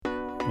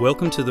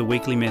Welcome to the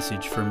weekly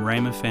message from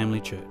Rhema Family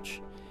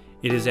Church.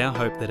 It is our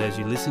hope that as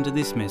you listen to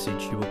this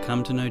message, you will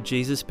come to know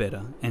Jesus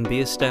better and be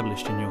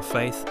established in your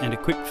faith and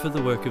equipped for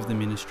the work of the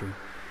ministry.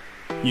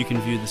 You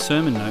can view the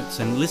sermon notes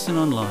and listen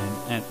online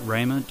at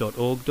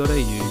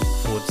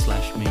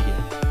rhema.org.au/media.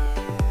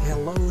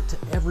 Hello to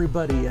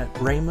everybody at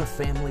Rhema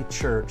Family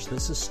Church.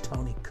 This is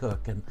Tony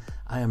Cook, and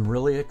I am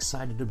really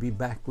excited to be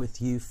back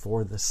with you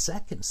for the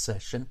second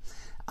session.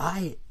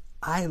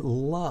 I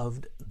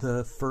loved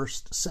the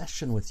first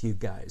session with you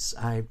guys.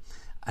 I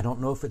don't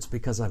know if it's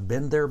because I've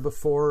been there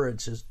before.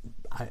 It's just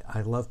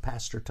I love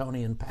Pastor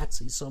Tony and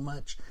Patsy so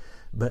much,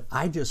 but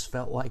I just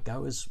felt like I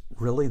was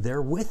really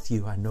there with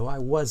you. I know I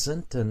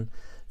wasn't, and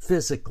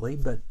physically,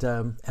 but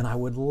and I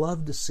would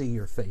love to see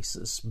your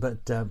faces,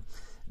 but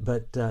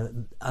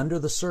under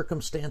the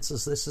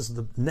circumstances, this is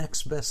the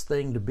next best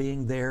thing to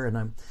being there,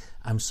 and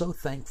I'm so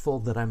thankful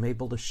that I'm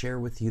able to share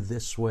with you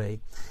this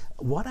way.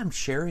 What I'm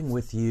sharing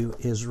with you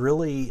is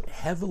really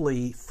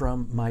heavily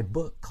from my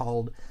book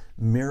called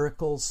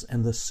Miracles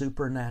and the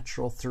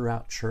Supernatural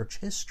Throughout Church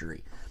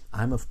History.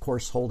 I'm, of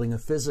course, holding a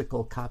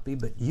physical copy,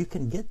 but you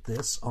can get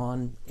this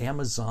on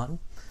Amazon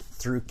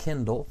through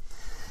Kindle.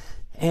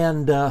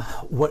 And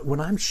when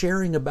I'm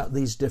sharing about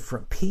these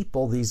different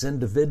people, these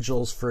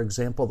individuals, for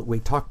example, that we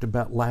talked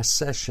about last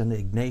session,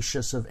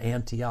 Ignatius of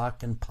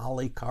Antioch and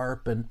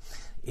Polycarp and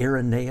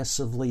Irenaeus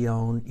of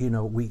Lyon, you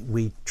know,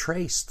 we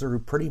trace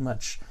through pretty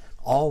much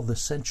all the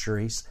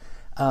centuries.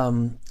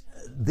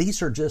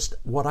 These are just,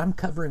 what I'm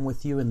covering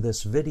with you in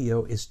this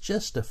video is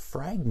just a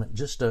fragment,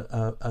 just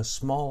a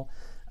small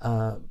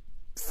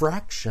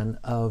fraction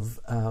of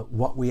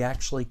what we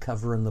actually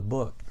cover in the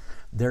book.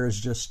 There is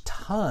just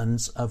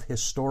tons of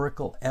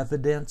historical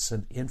evidence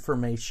and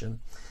information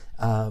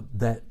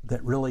that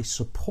really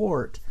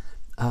support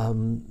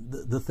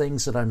the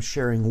things that I'm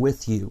sharing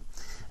with you.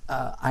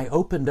 I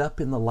opened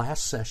up in the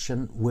last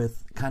session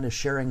with kind of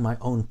sharing my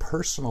own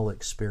personal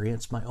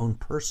experience, my own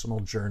personal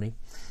journey,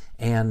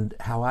 and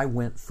how I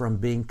went from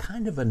being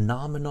kind of a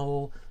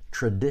nominal,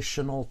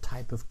 traditional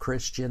type of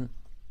Christian,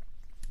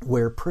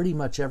 where pretty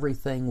much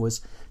everything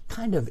was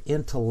kind of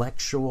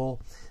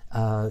intellectual.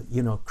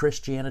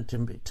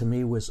 Christianity to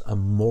me was a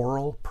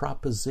moral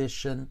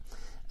proposition,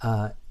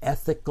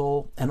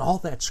 ethical, and all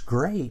that's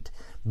great,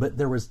 but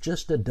there was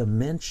just a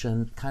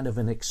dimension, kind of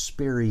an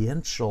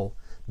experiential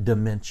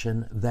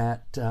dimension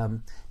that,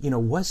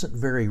 wasn't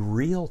very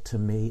real to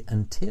me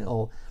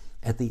until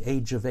at the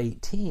age of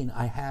 18,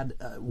 I had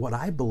what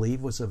I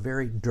believe was a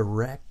very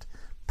direct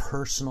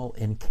personal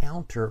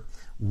encounter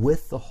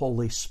with the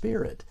Holy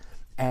Spirit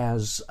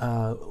as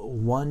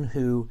one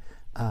who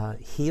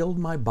healed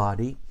my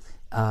body,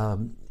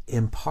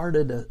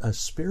 imparted a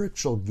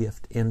spiritual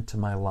gift into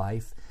my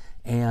life,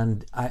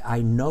 and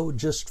I know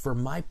just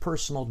from my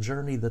personal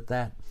journey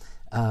that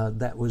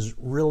was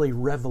really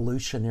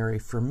revolutionary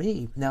for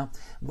me. Now,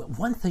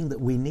 one thing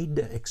that we need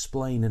to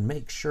explain and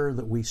make sure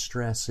that we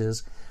stress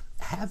is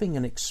having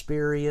an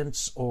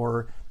experience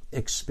or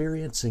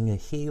experiencing a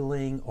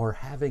healing or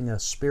having a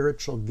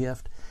spiritual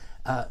gift,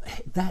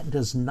 that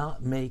does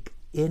not make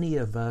any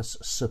of us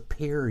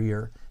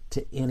superior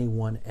to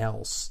anyone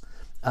else.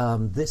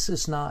 This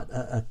is not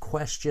a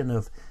question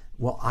of,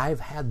 well, I've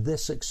had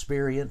this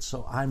experience,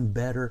 so I'm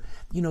better.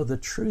 You know, the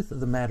truth of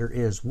the matter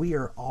is we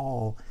are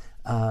all,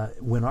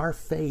 when our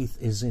faith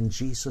is in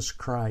Jesus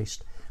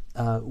Christ,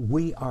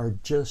 we are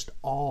just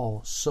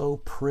all so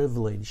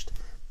privileged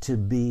to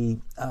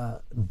be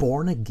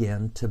born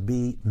again, to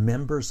be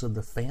members of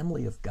the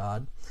family of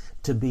God,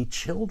 to be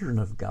children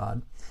of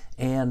God.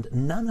 And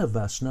none of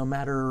us, no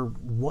matter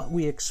what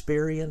we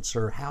experience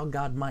or how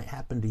God might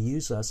happen to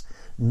use us,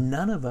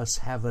 none of us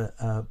have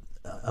a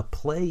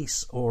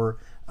place or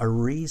a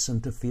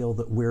reason to feel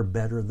that we're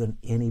better than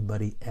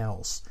anybody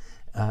else.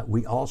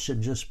 We all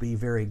should just be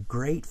very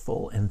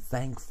grateful and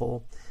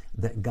thankful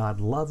that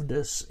God loved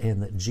us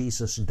and that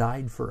Jesus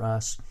died for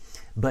us.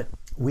 But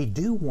we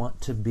do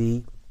want to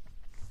be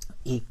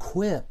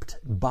equipped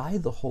by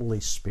the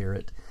Holy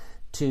Spirit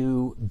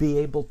to be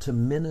able to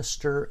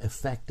minister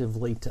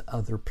effectively to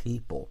other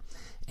people.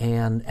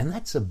 And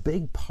that's a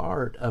big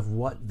part of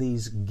what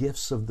these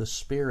gifts of the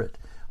Spirit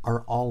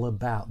are all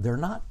about. They're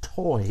not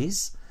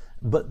toys,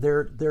 but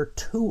they're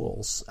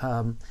tools.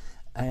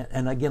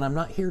 And again, I'm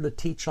not here to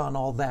teach on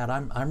all that.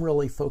 I'm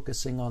really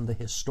focusing on the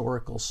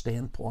historical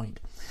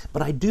standpoint.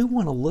 But I do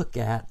want to look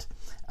at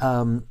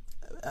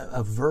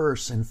a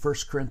verse in 1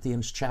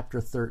 Corinthians chapter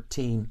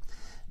 13,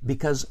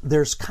 because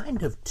there's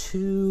kind of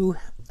two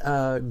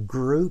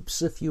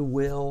groups, if you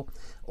will,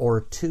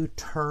 or two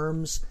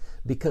terms,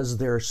 because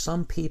there are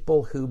some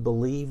people who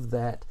believe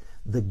that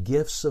the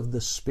gifts of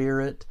the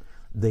Spirit,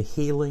 the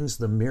healings,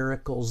 the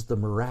miracles, the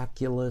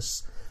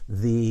miraculous,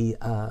 the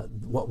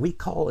what we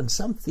call, and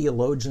some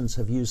theologians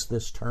have used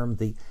this term,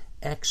 the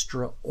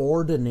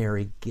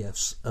extraordinary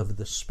gifts of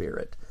the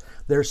Spirit.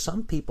 There are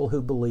some people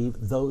who believe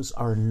those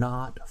are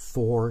not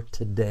for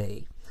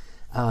today.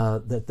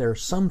 that there are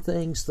some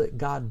things that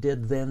God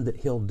did then that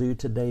He'll do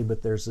today,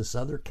 but there's this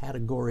other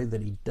category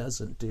that He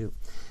doesn't do.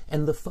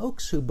 And the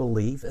folks who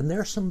believe, and there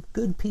are some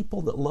good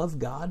people that love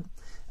God,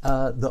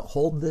 that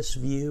hold this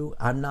view.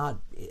 I'm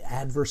not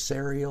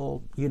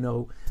adversarial,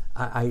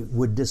 I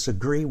would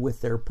disagree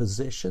with their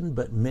position,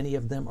 but many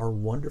of them are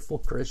wonderful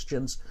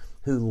Christians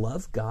who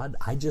love God.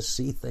 I just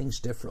see things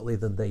differently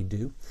than they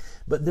do.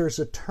 But there's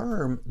a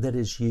term that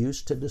is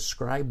used to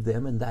describe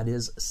them, and that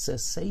is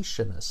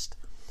cessationist.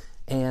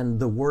 And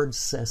the word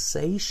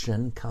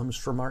cessation comes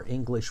from our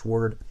English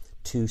word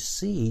to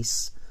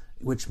cease,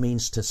 which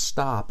means to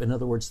stop. In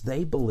other words,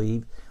 they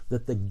believe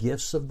that the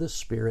gifts of the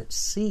Spirit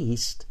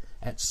ceased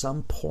at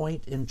some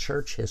point in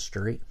church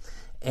history,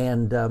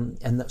 and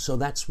so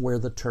that's where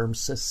the term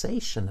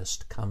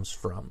cessationist comes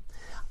from.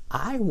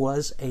 I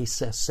was a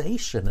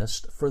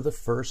cessationist for the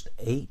first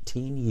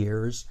 18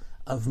 years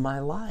of my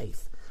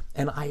life,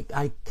 and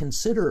I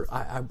consider,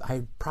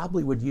 I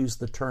probably would use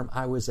the term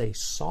I was a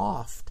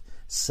soft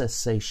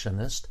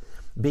cessationist,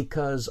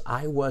 because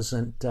I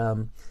wasn't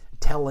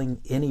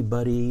telling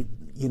anybody,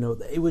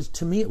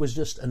 to me it was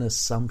just an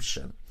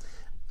assumption.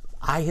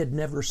 I had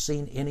never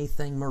seen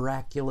anything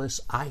miraculous.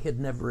 I had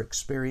never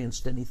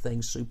experienced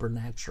anything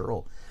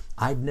supernatural.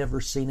 I'd never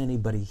seen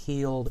anybody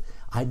healed.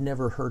 I'd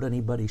never heard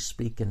anybody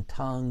speak in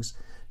tongues.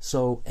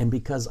 And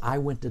because I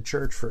went to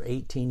church for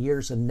 18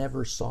 years and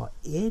never saw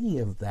any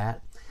of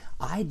that,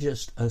 I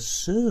just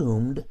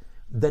assumed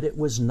that it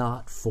was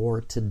not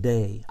for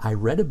today. I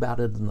read about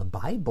it in the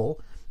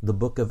Bible, the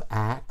book of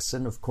Acts,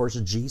 and of course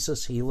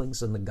Jesus'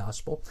 healings in the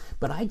gospel,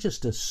 but I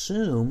just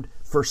assumed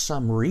for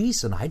some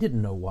reason, I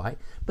didn't know why,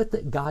 but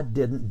that God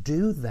didn't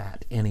do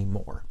that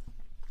anymore.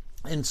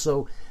 And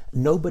so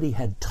nobody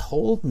had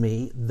told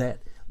me that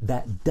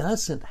that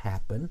doesn't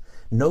happen.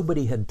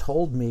 Nobody had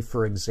told me,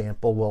 for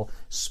example, well,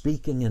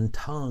 speaking in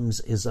tongues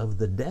is of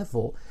the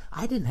devil.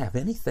 I didn't have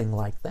anything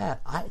like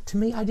that. To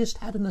me, I just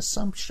had an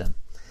assumption.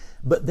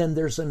 But then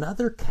there's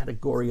another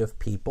category of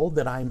people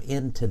that I'm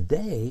in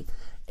today,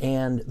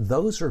 and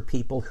those are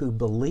people who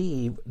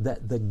believe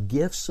that the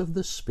gifts of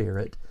the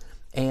Spirit,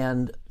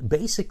 and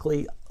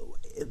basically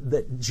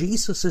that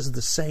Jesus is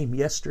the same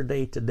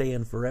yesterday, today,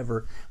 and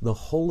forever. The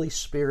Holy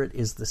Spirit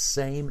is the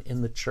same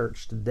in the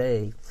church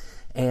today.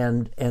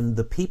 And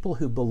the people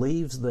who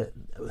believe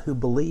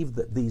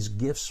that these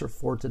gifts are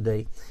for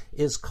today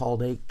is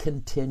called a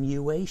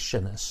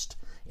continuationist.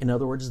 In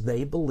other words,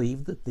 they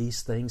believe that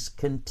these things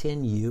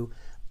continue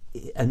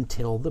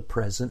until the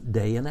present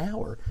day and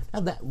hour.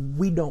 Now, that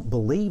we don't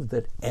believe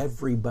that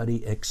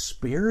everybody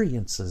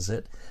experiences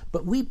it,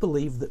 but we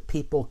believe that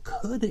people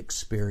could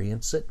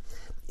experience it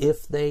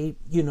if they,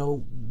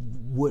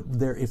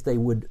 if they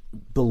would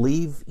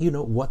believe,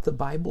 what the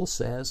Bible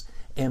says,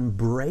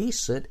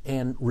 embrace it,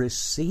 and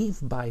receive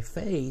by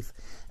faith.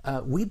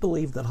 We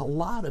believe that a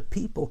lot of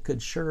people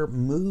could sure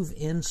move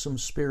in some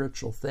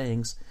spiritual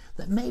things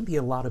that maybe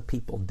a lot of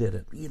people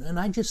didn't. And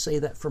I just say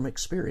that from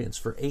experience.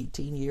 For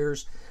 18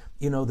 years,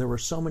 there were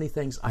so many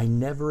things I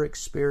never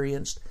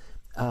experienced.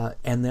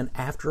 And then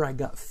after I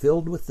got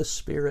filled with the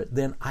Spirit,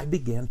 then I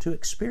began to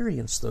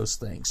experience those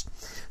things.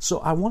 So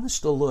I want us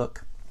to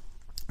look.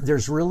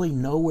 There's really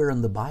nowhere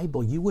in the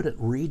Bible, you wouldn't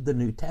read the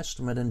New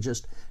Testament and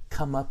just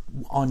come up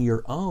on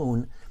your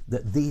own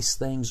that these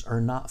things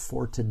are not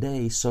for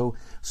today. So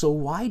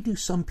why do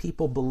some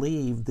people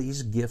believe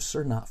these gifts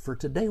are not for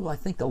today? Well, I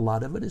think a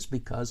lot of it is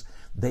because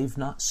they've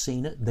not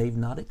seen it, they've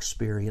not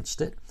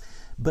experienced it.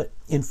 But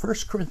in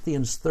 1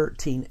 Corinthians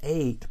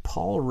 13:8,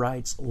 Paul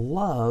writes,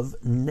 "Love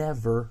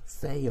never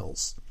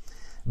fails.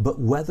 But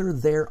whether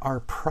there are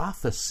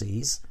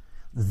prophecies,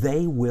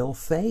 they will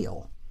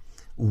fail.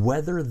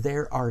 Whether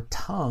there are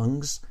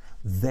tongues,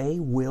 they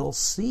will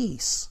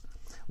cease.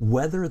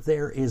 Whether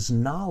there is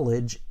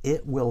knowledge,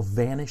 it will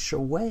vanish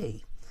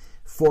away.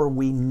 For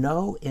we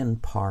know in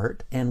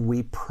part, and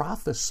we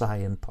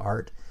prophesy in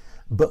part,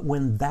 but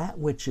when that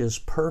which is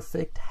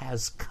perfect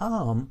has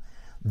come,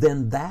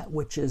 then that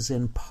which is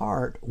in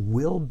part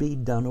will be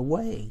done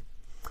away."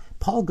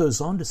 Paul goes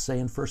on to say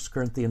in 1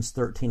 Corinthians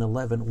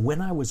 13:11,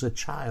 "When I was a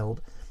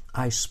child,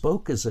 I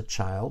spoke as a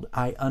child,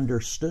 I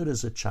understood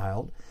as a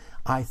child,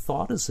 I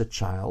thought as a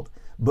child,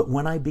 but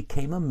when I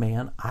became a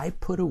man, I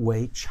put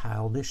away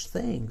childish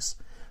things.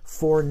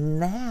 For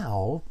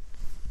now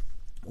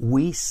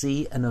we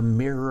see in a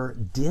mirror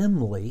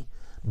dimly,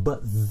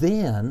 but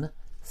then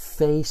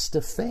face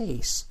to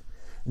face.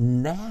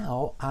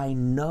 Now I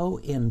know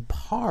in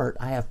part,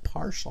 I have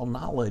partial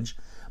knowledge,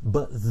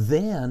 but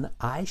then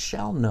I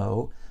shall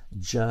know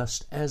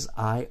just as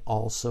I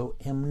also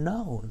am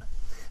known."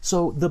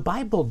 So the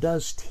Bible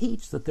does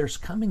teach that there's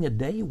coming a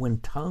day when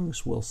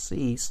tongues will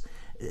cease.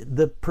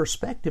 The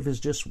perspective is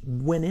just,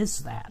 when is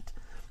that?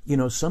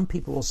 Some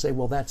people will say,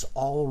 well, that's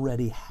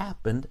already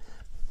happened.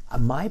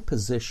 My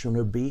position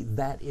would be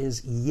that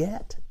is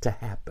yet to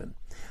happen.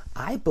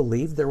 I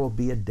believe there will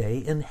be a day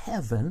in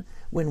heaven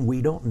when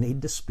we don't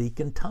need to speak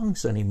in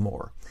tongues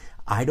anymore.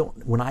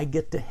 When I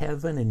get to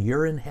heaven and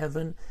you're in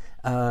heaven,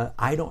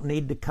 I don't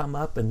need to come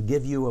up and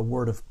give you a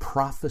word of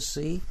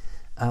prophecy.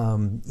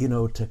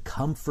 to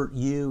comfort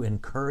you,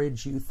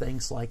 encourage you,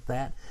 things like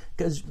that,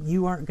 because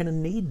you aren't going to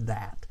need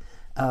that.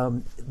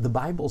 The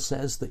Bible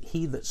says that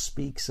he that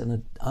speaks in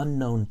an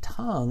unknown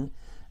tongue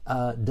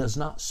does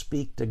not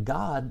speak to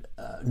God,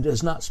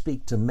 does not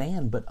speak to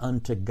man, but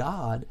unto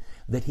God,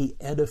 that he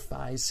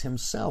edifies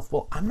himself.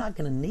 Well, I'm not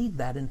going to need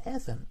that in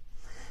heaven.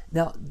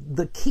 Now,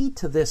 the key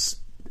to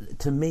this,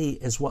 to me,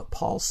 is what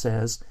Paul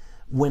says,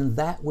 when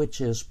that which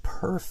is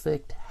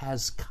perfect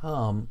has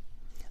come,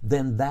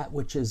 then that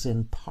which is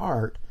in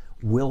part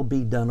will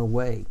be done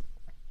away.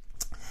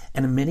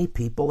 And many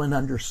people, and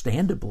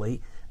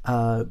understandably,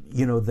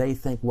 they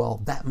think,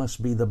 well, that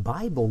must be the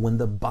Bible. When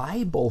the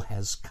Bible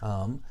has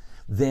come,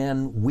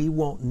 then we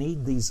won't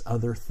need these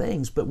other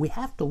things. But we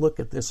have to look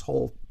at this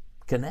whole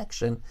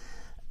connection.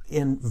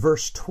 In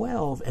verse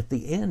 12, at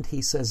the end,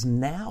 he says,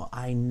 now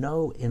I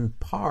know in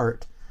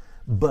part,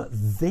 but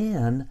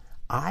then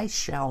I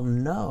shall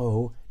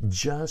know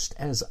just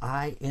as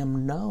I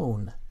am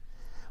known.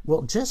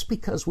 Well, just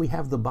because we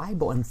have the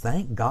Bible, and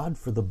thank God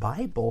for the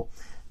Bible,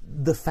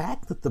 the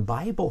fact that the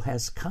Bible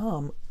has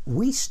come,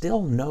 we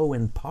still know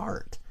in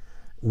part.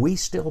 We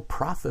still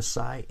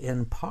prophesy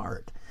in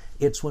part.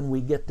 It's when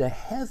we get to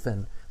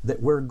heaven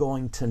that we're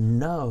going to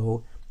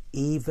know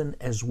even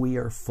as we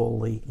are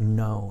fully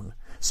known.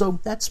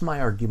 So that's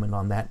my argument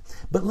on that.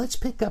 But let's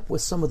pick up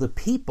with some of the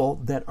people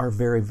that are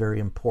very, very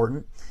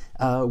important.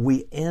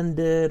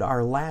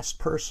 Our last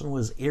person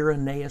was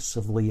Irenaeus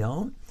of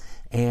Lyon.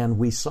 And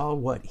we saw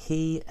what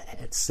he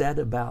had said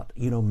about,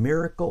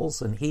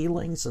 miracles and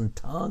healings and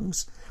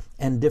tongues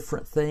and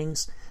different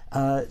things,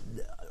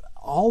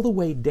 all the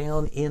way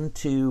down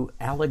into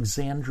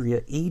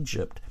Alexandria,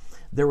 Egypt.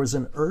 There was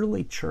an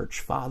early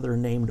church father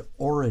named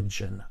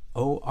Origen,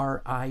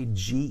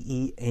 Origen,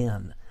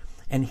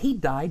 and he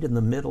died in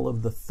the middle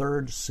of the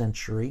 3rd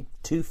century,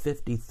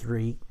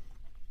 253.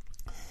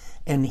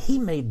 And he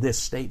made this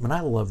statement.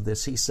 I love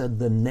this. He said,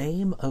 the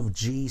name of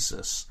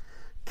Jesus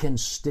can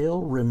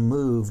still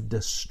remove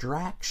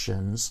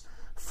distractions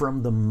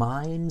from the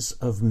minds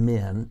of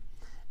men,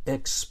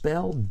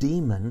 expel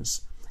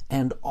demons,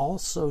 and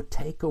also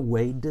take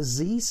away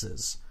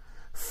diseases.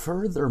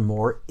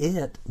 Furthermore,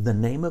 the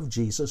name of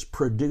Jesus,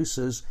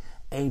 produces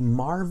a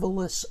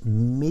marvelous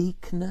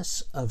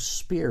meekness of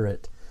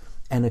spirit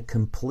and a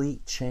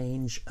complete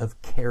change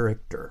of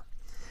character.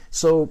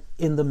 So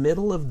in the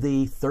middle of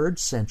the 3rd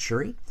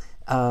century,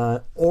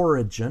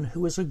 Origen,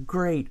 who was a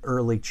great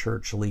early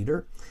church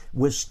leader,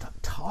 was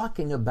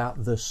talking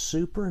about the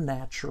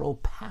supernatural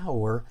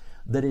power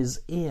that is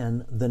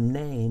in the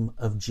name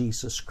of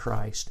Jesus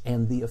Christ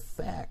and the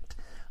effect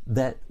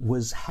that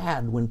was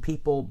had when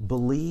people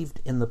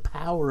believed in the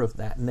power of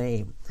that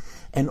name.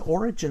 And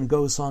Origen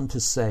goes on to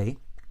say,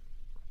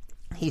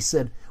 he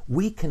said,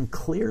 we can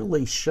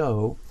clearly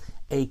show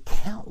a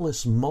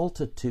countless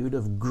multitude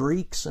of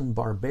Greeks and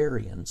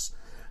barbarians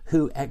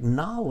who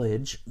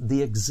acknowledge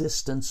the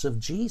existence of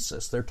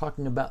Jesus. They're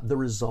talking about the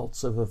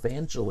results of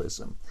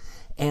evangelism.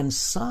 And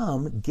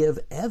some give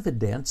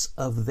evidence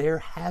of their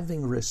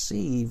having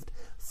received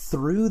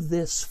through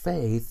this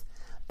faith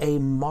a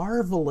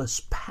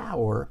marvelous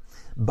power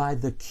by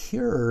the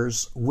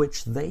cures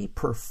which they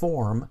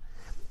perform,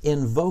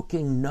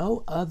 invoking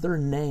no other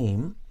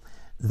name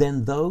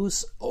than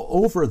those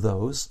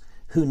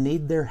who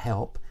need their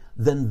help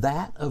than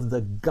that of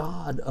the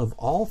God of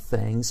all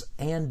things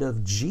and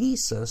of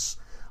Jesus,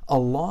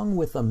 along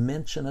with a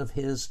mention of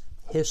his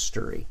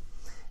history.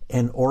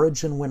 And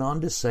Origen went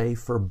on to say,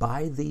 for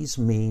by these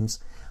means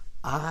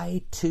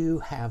I too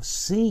have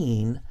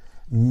seen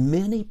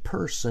many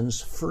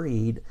persons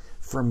freed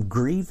from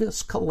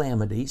grievous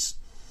calamities,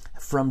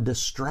 from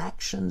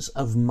distractions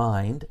of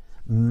mind,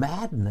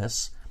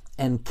 madness,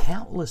 and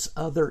countless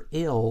other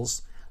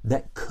ills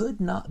that could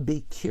not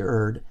be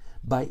cured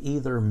by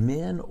either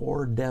men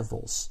or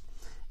devils.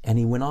 And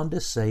he went on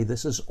to say,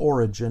 this is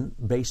Origen,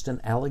 based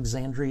in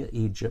Alexandria,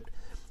 Egypt.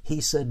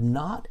 He said,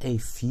 not a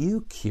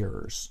few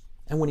cures.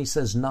 And when he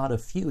says not a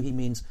few, he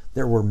means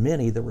there were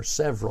many, there were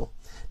several.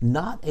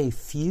 Not a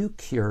few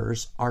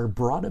cures are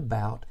brought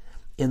about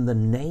in the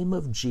name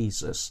of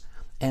Jesus,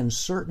 and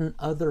certain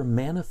other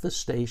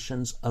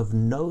manifestations of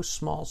no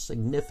small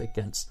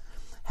significance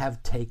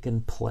have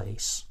taken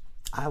place.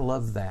 I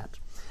love that.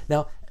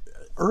 Now,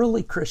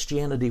 early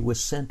Christianity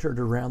was centered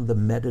around the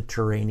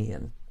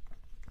Mediterranean.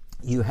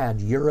 You had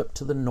Europe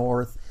to the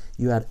north,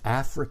 you had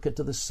Africa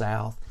to the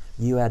south,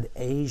 you had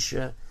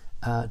Asia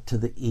to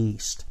the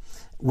east.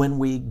 When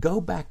we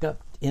go back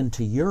up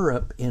into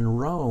Europe, in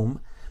Rome,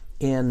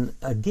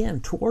 again,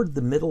 toward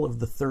the middle of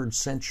the 3rd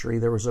century,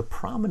 there was a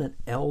prominent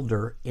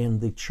elder in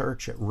the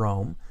church at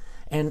Rome.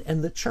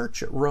 And the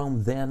church at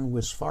Rome then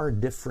was far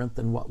different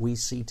than what we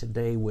see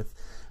today with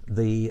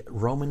the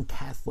Roman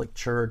Catholic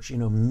Church,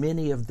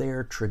 many of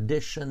their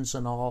traditions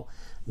and all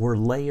were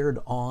layered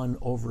on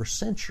over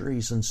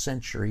centuries and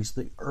centuries.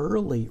 The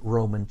early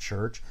Roman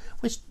Church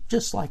was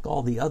just like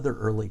all the other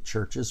early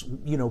churches,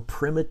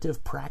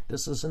 primitive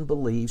practices and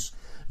beliefs,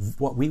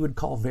 what we would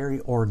call very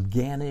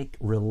organic,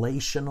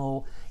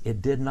 relational.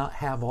 It did not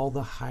have all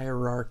the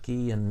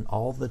hierarchy and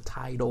all the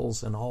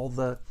titles and all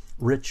the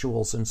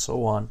rituals and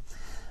so on.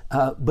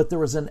 But there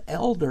was an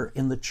elder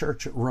in the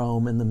church at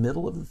Rome in the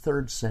middle of the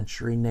 3rd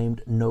century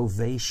named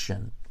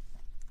Novatian.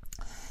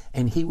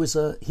 And he was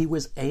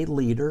a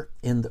leader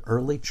in the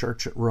early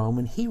church at Rome,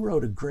 and he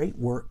wrote a great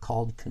work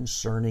called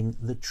Concerning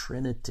the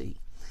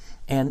Trinity.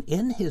 And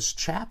in his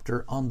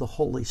chapter on the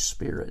Holy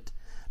Spirit,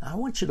 now I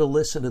want you to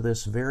listen to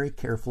this very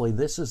carefully.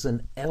 This is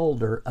an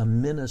elder, a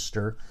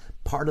minister,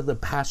 part of the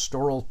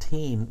pastoral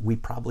team, we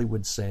probably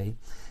would say,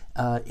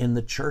 in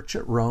the church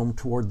at Rome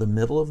toward the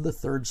middle of the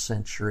 3rd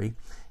century.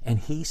 And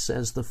he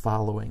says the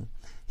following.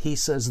 He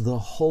says, the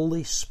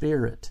Holy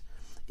Spirit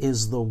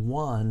is the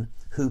one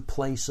who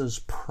places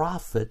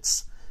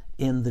prophets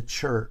in the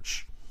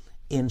church,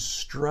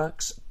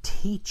 instructs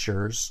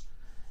teachers,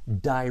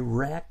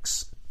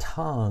 directs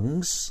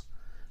tongues.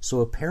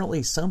 So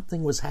apparently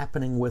something was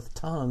happening with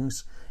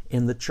tongues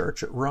in the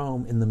church at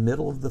Rome in the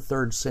middle of the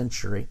 3rd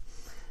century,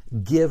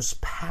 gives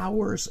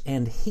powers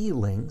and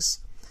healings,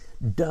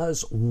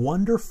 does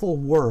wonderful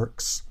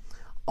works,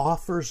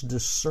 offers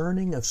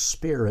discerning of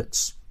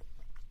spirits,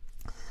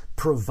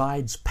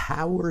 provides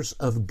powers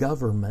of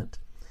government,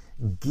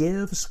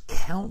 gives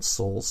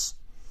counsels.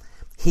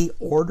 He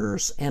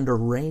orders and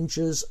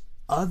arranges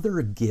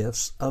other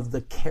gifts of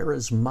the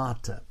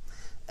charismata.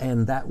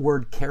 And that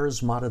word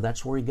charismata,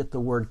 that's where you get the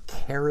word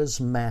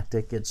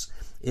charismatic.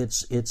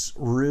 Its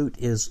root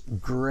is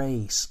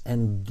grace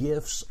and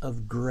gifts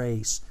of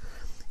grace.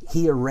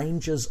 He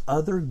arranges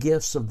other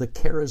gifts of the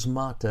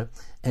charismata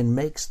and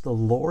makes the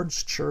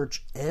Lord's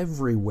church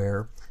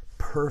everywhere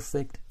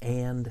perfect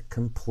and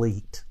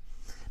complete.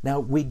 Now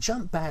we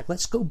jump back,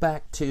 let's go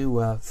back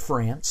to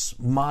France,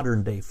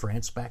 modern day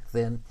France. Back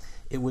then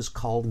it was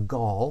called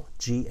Gaul,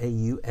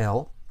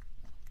 G-A-U-L.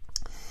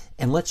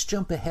 And let's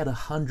jump ahead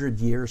 100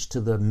 years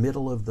to the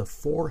middle of the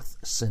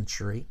 4th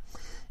century.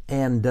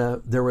 And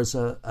there was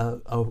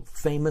a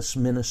famous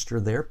minister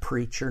there,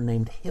 preacher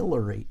named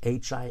Hilary,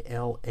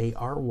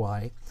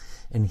 H-I-L-A-R-Y.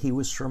 And he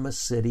was from a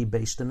city,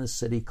 based in a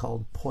city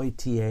called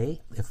Poitiers.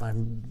 If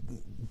I'm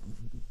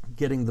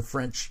getting the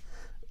French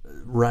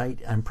right,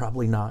 I'm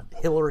probably not.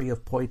 Hilary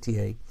of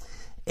Poitiers.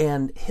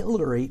 And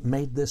Hilary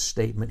made this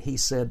statement. He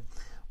said,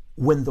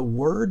 when the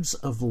words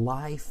of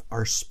life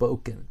are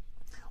spoken,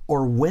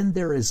 or when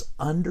there is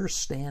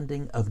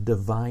understanding of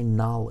divine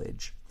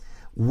knowledge,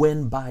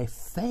 when by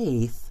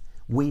faith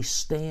we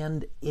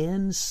stand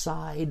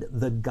inside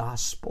the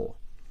gospel.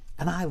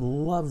 And I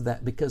love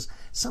that, because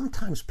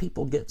sometimes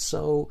people get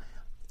so,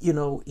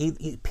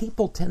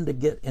 people tend to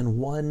get in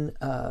one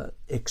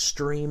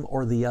extreme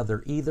or the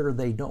other. Either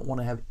they don't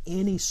want to have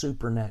any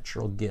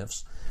supernatural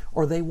gifts,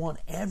 or they want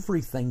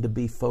everything to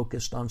be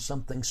focused on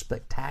something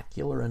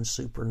spectacular and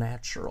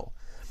supernatural.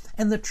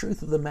 And the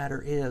truth of the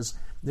matter is,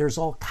 there's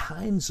all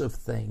kinds of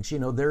things.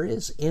 There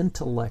is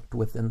intellect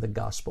within the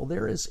gospel.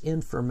 There is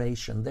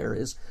information. There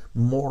is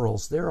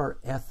morals. There are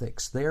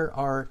ethics. There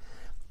are,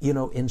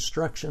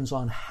 instructions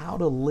on how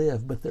to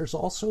live. But there's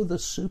also the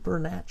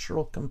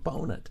supernatural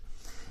component.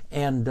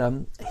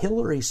 And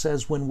Hilary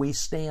says when we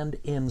stand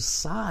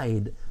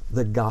inside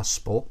the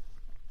gospel,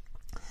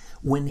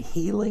 when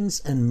healings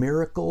and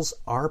miracles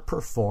are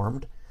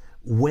performed,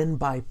 when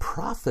by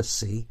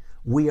prophecy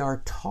we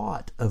are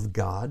taught of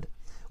God,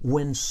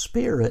 when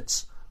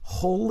spirits,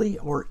 holy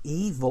or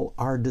evil,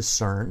 are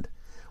discerned,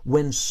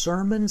 when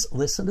sermons,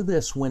 listen to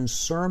this, when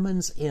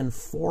sermons in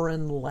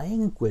foreign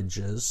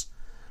languages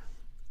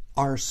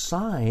are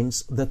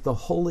signs that the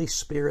Holy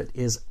Spirit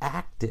is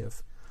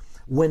active,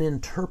 when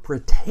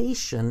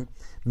interpretation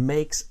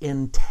makes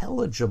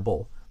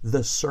intelligible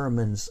the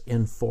sermons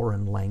in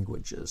foreign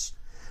languages.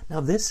 Now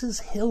this is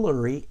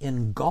Hilary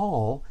in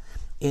Gaul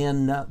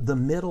in the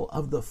middle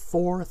of the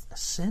 4th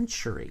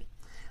century.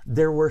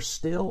 There were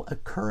still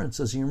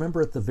occurrences. You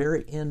remember at the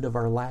very end of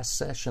our last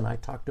session, I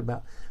talked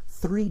about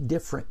 3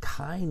 different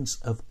kinds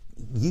of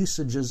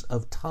usages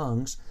of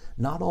tongues.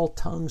 Not all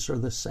tongues are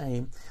the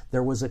same.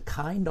 There was a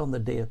kind on the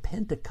day of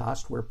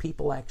Pentecost where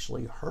people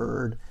actually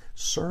heard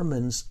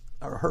sermons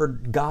or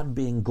heard God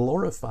being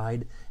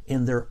glorified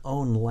in their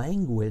own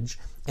language,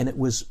 and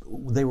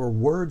they were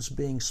words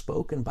being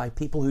spoken by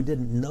people who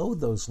didn't know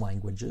those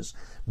languages,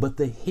 but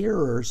the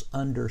hearers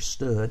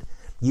understood.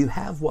 You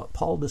have what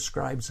Paul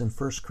describes in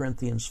 1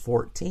 Corinthians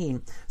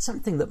 14,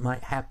 something that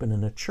might happen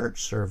in a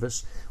church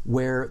service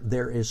where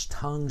there is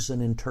tongues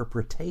and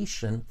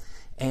interpretation.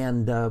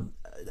 And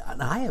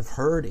I have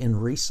heard in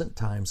recent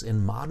times,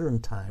 in modern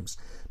times,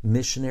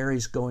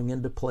 missionaries going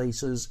into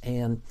places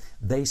and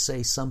they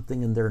say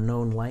something in their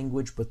known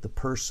language, but the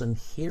person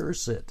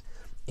hears it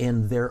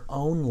in their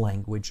own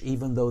language,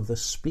 even though the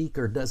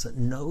speaker doesn't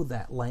know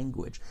that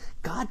language.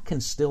 God can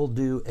still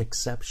do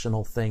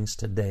exceptional things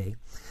today.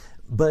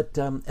 But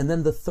and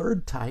then the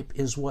third type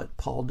is what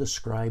Paul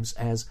describes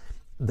as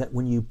that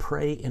when you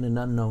pray in an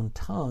unknown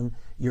tongue,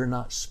 you're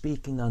not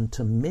speaking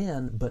unto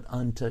men, but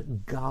unto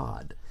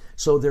God.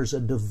 So there's a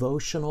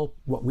devotional,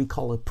 what we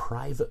call a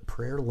private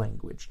prayer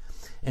language.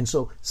 And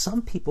so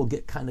some people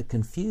get kind of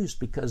confused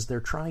because they're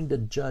trying to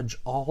judge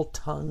all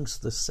tongues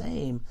the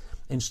same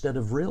instead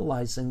of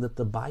realizing that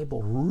the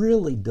Bible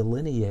really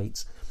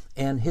delineates,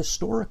 and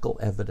historical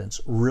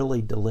evidence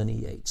really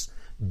delineates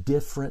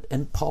different.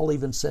 And Paul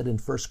even said in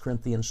 1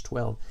 Corinthians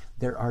 12,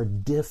 there are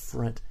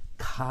different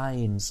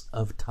kinds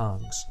of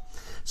tongues.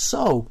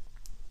 So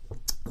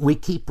we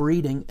keep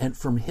reading, and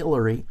from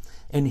Hilary,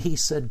 and he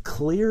said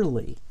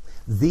clearly,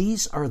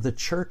 these are the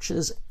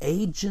church's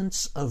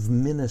agents of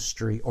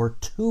ministry or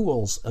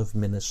tools of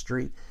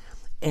ministry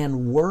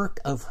and work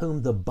of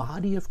whom the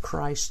body of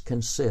Christ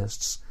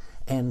consists,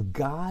 and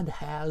God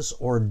has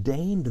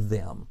ordained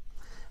them.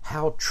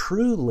 How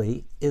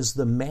truly is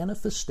the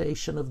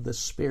manifestation of the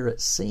Spirit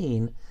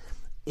seen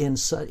in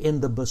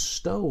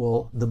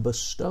the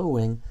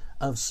bestowing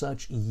of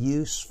such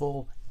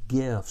useful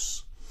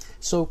gifts.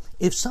 So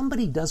if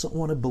somebody doesn't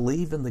want to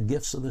believe in the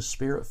gifts of the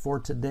Spirit for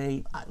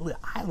today,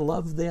 I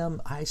love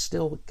them. I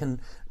still can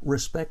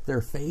respect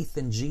their faith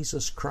in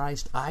Jesus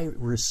Christ. I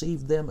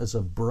receive them as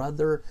a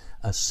brother,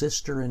 a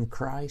sister in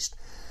Christ.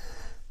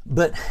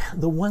 But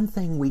the one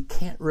thing we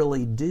can't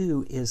really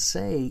do is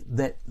say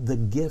that the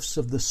gifts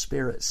of the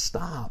Spirit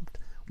stopped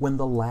when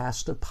the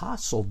last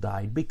apostle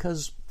died,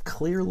 because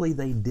clearly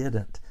they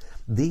didn't.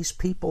 These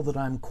people that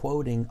I'm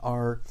quoting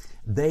are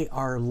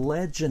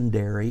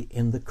legendary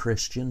in the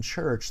Christian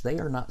church. They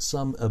are not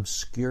some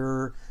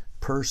obscure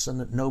person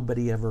that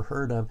nobody ever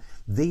heard of.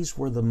 These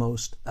were the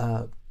most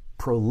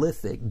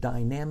prolific,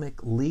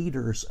 dynamic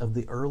leaders of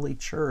the early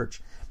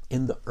church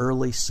in the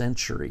early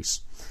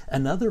centuries.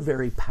 Another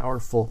very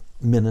powerful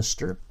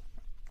minister,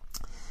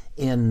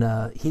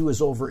 he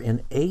was over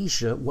in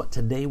Asia, what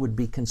today would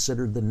be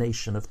considered the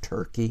nation of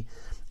Turkey,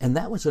 and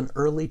that was an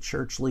early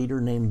church leader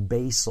named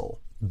Basil,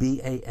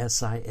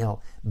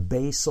 B-A-S-I-L,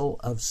 Basil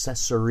of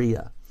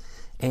Caesarea.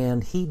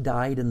 And he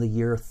died in the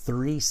year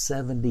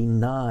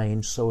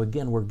 379, so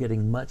again, we're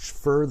getting much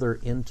further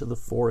into the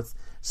 4th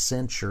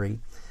century.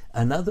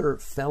 Another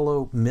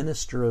fellow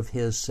minister of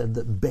his said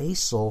that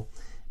Basil,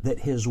 that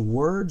his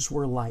words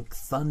were like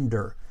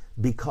thunder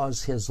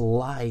because his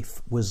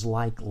life was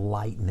like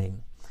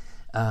lightning.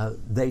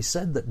 They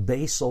said that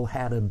Basil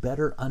had a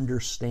better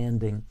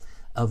understanding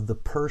of the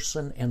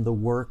person and the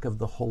work of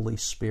the Holy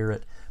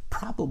Spirit,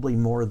 probably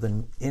more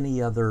than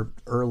any other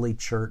early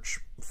church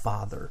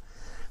father.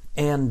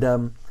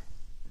 And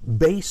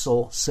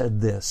Basil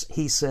said this.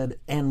 He said,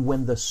 and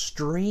when the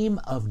stream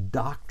of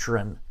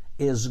doctrine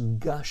is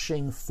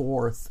gushing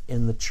forth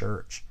in the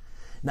church.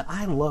 Now,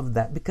 I love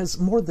that because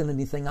more than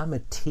anything, I'm a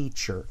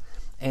teacher.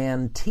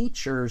 And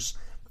teachers,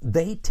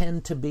 they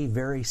tend to be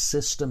very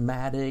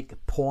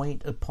systematic,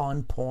 point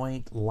upon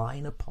point,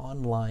 line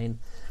upon line.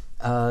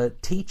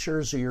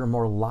 Teachers are your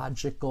more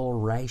logical,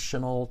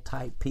 rational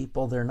type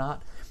people. They're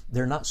not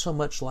so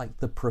much like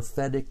the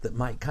prophetic that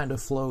might kind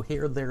of flow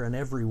here, there, and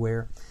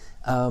everywhere.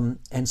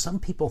 And some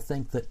people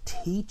think that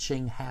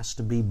teaching has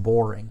to be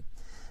boring.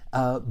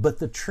 But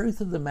the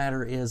truth of the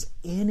matter is,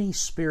 any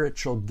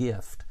spiritual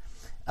gift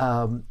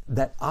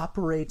that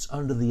operates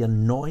under the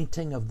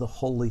anointing of the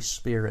Holy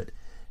Spirit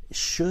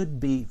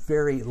should be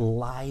very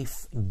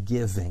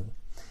life-giving.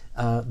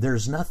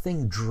 There's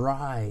nothing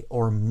dry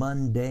or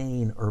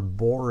mundane or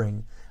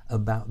boring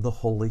about the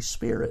Holy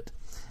Spirit.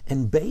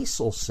 And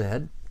Basil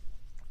said,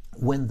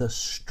 when the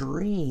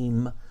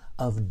stream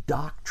of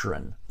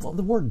doctrine, well,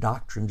 the word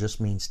doctrine just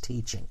means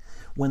teaching.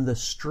 When the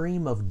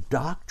stream of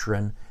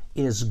doctrine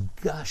is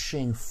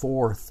gushing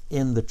forth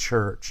in the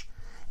church,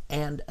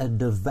 and a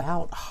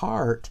devout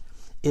heart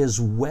is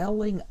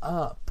welling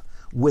up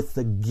with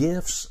the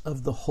gifts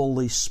of the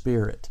Holy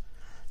Spirit,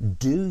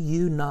 do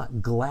you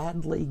not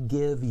gladly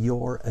give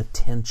your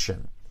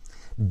attention?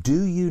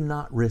 Do you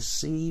not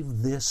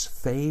receive this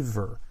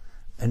favor?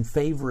 And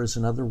favor is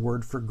another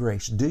word for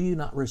grace. Do you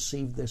not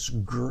receive this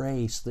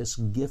grace, this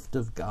gift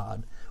of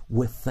God,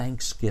 with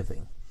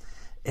thanksgiving?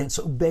 And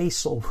so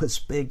Basil was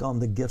big on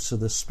the gifts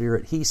of the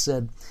Spirit. He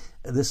said,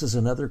 this is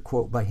another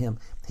quote by him,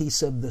 he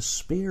said, the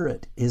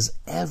Spirit is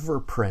ever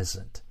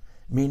present,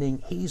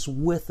 meaning He's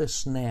with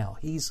us now.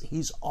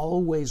 He's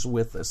always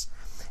with us.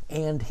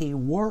 And He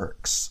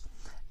works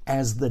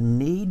as the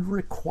need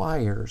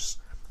requires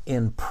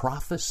in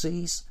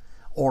prophecies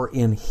or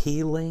in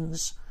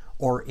healings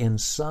or in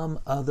some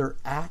other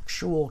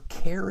actual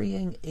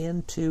carrying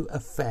into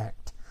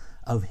effect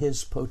of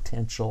His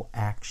potential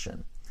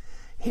action.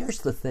 Here's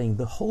the thing,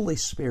 the Holy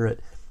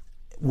Spirit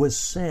was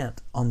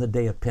sent on the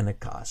day of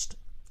Pentecost.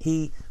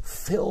 He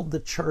filled the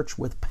church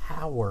with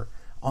power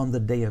on the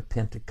day of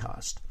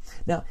Pentecost.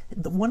 Now,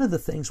 one of the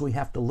things we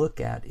have to look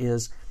at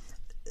is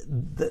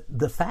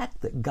the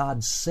fact that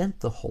God sent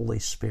the Holy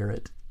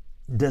Spirit.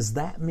 Does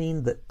that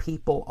mean that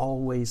people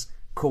always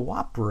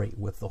cooperate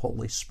with the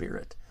Holy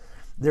Spirit?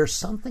 There's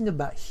something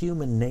about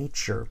human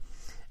nature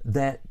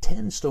that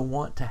tends to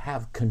want to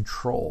have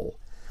control.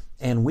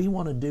 and we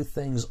want to do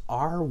things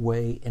our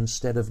way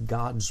instead of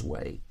God's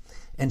way.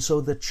 And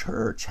so the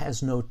church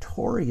has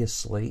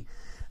notoriously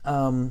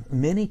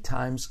many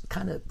times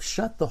kind of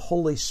shut the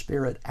Holy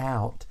Spirit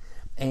out,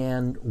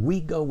 and we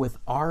go with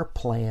our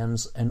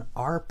plans and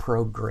our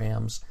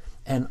programs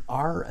and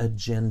our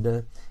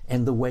agenda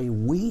and the way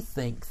we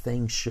think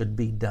things should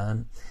be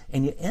done.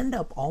 And you end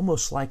up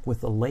almost like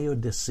with the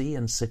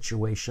Laodicean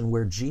situation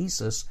where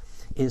Jesus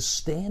is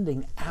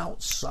standing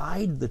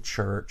outside the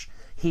church.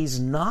 He's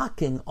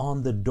knocking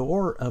on the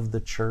door of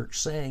the church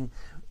saying,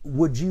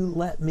 would you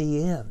let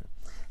me in?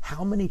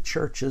 How many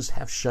churches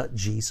have shut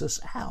Jesus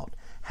out?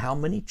 How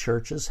many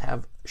churches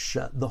have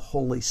shut the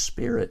Holy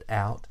Spirit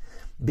out?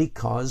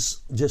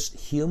 Because just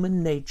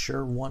human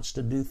nature wants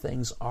to do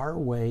things our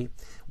way.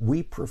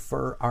 We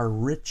prefer our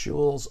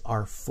rituals,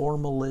 our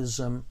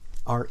formalism,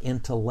 our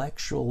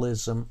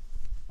intellectualism,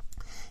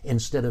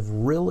 instead of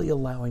really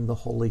allowing the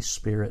Holy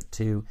Spirit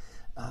to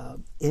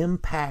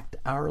impact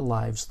our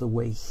lives the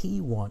way He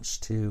wants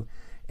to,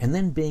 and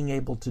then being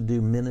able to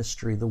do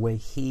ministry the way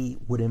He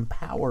would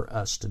empower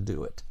us to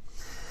do it.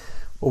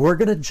 Well, we're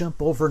going to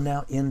jump over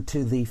now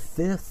into the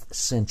 5th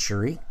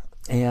century.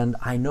 And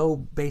I know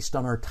based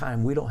on our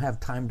time, we don't have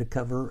time to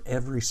cover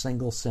every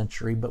single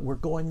century, but we're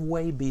going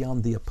way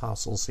beyond the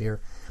apostles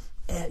here.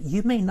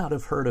 You may not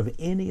have heard of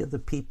any of the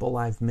people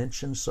I've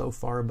mentioned so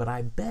far, but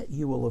I bet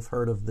you will have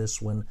heard of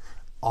this one,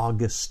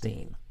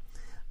 Augustine.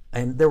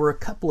 And there were a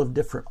couple of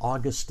different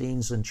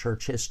Augustines in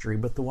church history,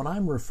 but the one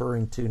I'm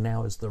referring to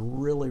now is the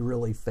really,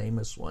 really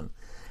famous one.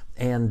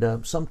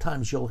 And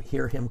sometimes you'll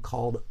hear him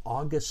called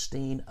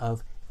Augustine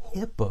of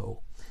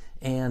Hippo.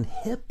 And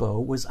Hippo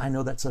was, I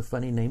know that's a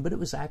funny name, but it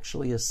was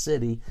actually a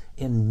city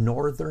in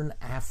northern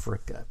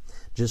Africa.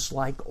 Just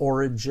like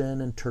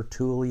Origen and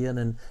Tertullian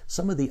and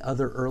some of the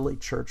other early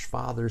church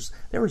fathers,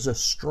 there was a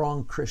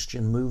strong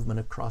Christian movement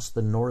across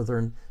the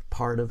northern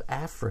part of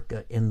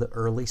Africa in the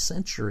early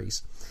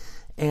centuries.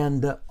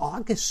 And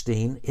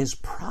Augustine is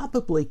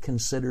probably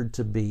considered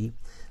to be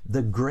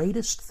the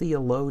greatest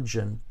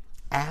theologian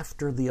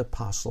after the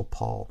Apostle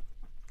Paul.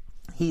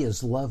 He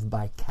is loved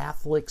by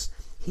Catholics.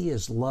 He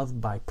is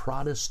loved by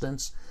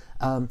Protestants.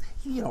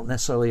 You don't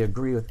necessarily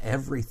agree with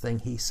everything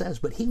he says,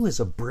 but he was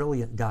a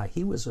brilliant guy.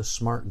 He was a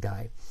smart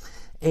guy.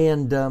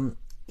 And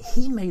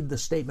he made the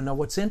statement. Now,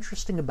 what's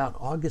interesting about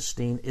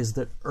Augustine is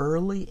that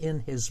early in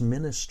his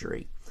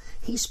ministry,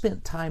 he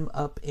spent time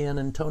up in,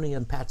 and Tony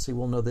and Patsy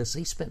will know this,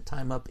 he spent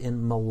time up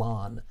in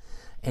Milan.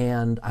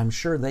 And I'm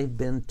sure they've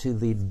been to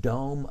the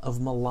Dome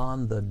of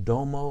Milan, the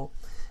Duomo.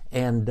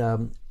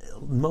 And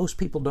most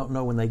people don't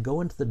know when they go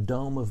into the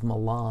Dome of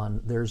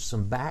Milan, there's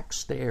some back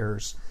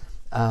stairs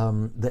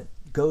that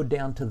go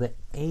down to the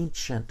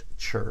ancient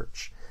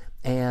church.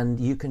 And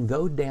you can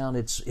go down,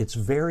 it's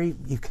very,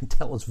 you can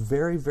tell it's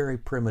very, very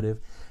primitive.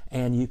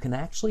 And you can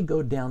actually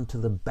go down to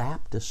the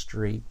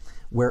baptistry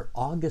where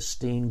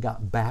Augustine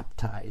got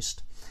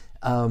baptized.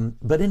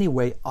 But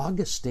anyway,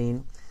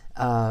 Augustine,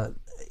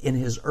 in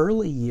his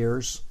early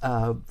years,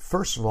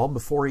 first of all,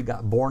 before he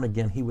got born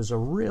again, he was a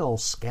real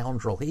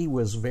scoundrel. He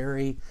was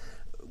very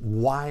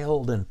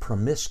wild and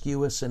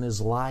promiscuous in his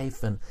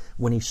life. And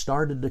when he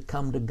started to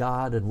come to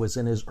God and was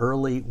in his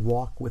early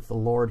walk with the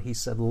Lord, he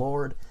said,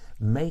 Lord,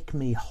 make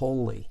me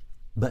holy,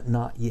 but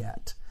not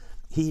yet.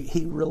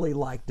 He really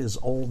liked his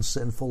old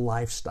sinful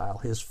lifestyle,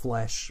 his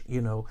flesh,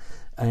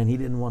 and he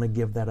didn't want to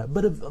give that up.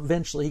 But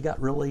eventually he got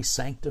really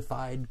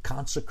sanctified,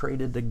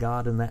 consecrated to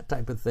God and that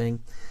type of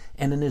thing.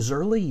 And in his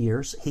early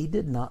years, he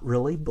did not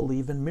really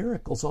believe in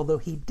miracles, although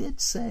he did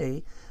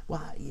say,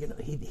 well,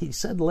 he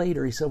said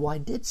later, he said, well, I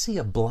did see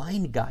a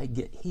blind guy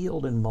get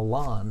healed in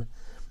Milan,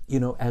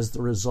 as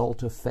the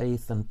result of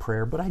faith and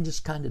prayer, but I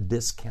just kind of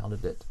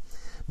discounted it.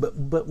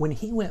 But when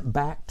he went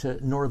back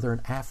to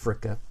northern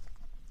Africa,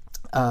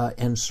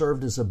 and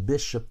served as a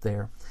bishop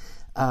there.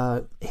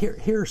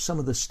 Here are some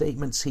of the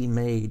statements he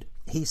made.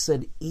 He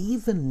said,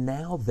 even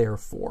now,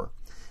 therefore,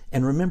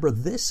 and remember,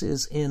 this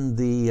is in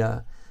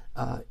the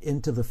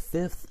into the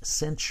 5th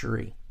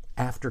century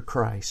after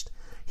Christ.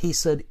 He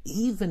said,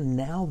 even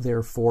now,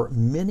 therefore,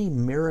 many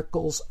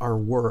miracles are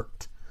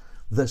worked.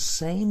 The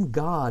same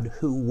God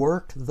who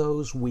worked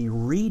those we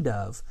read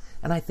of,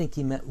 and I think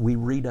he meant we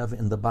read of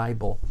in the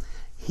Bible,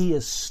 He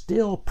is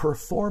still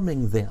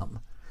performing them,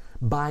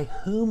 by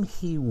whom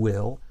He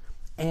will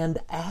and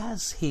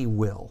as He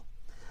will.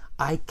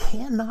 I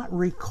cannot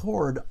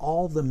record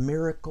all the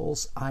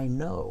miracles I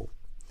know.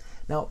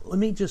 Now, let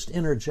me just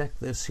interject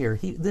this here.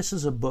 This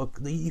is a book,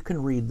 you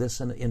can read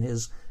this in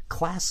his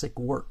classic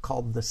work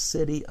called The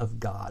City of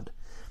God.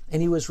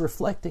 And he was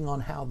reflecting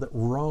on how that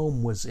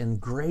Rome was in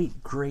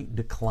great, great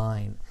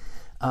decline.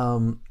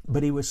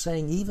 But he was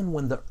saying even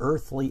when the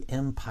earthly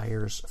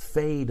empires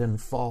fade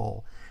and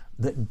fall,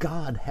 that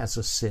God has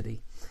a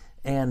city.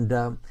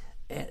 And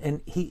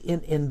he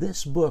in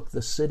this book,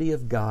 The City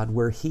of God,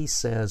 where he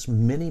says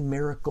many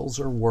miracles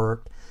are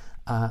worked,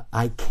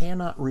 I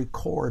cannot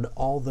record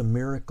all the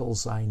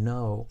miracles I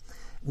know.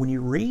 When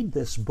you read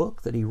this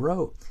book that he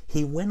wrote,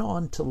 he went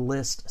on to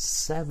list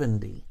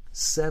 70.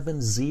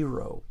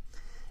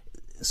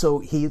 So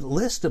he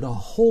listed a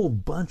whole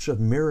bunch of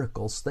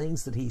miracles,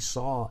 things that he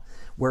saw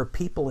where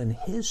people in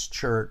his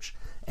church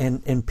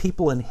and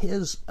people in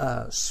his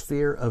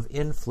sphere of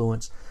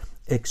influence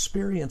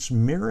experienced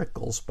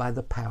miracles by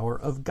the power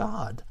of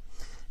God.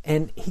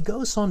 And he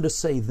goes on to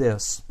say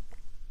this,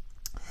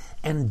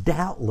 and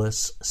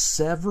doubtless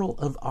several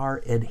of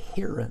our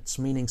adherents,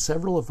 meaning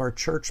several of our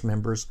church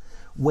members,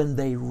 when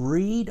they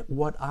read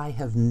what I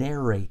have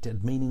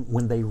narrated, meaning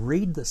when they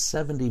read the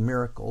 70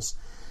 miracles,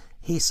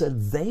 he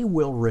said they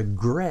will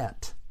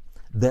regret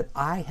that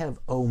I have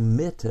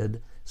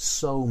omitted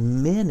so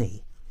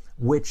many,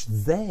 which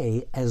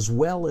they, as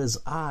well as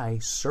I,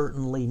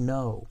 certainly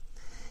know.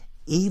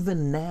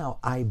 Even now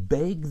I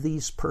beg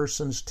these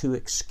persons to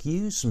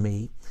excuse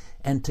me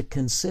and to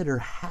consider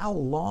how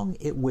long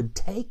it would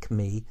take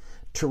me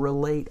to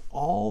relate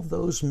all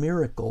those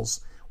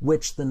miracles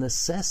which the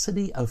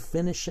necessity of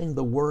finishing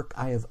the work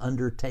I have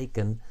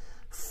undertaken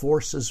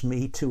forces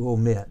me to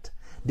omit.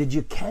 Did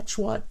you catch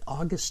what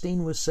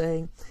Augustine was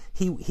saying?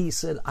 He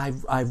said,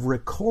 I've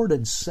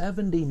recorded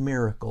 70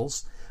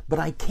 miracles, but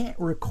I can't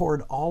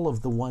record all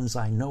of the ones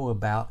I know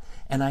about.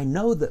 And I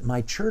know that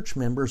my church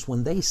members,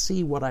 when they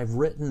see what I've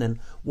written and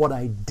what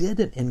I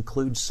didn't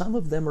include, some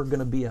of them are going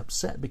to be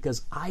upset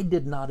because I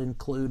did not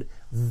include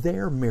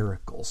their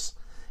miracles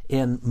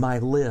in my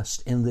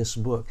list in this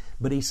book.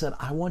 But he said,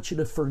 I want you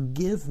to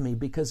forgive me,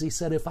 because he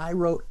said, if I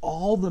wrote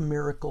all the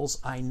miracles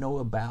I know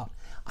about,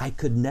 I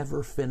could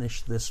never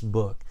finish this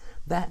book.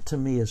 That to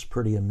me is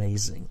pretty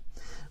amazing.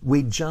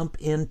 We jump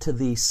into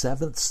the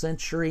 7th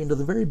century, into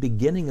the very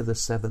beginning of the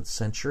 7th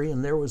century,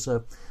 and there was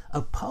a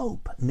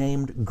pope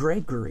named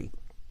Gregory.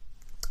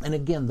 And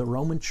again, the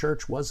Roman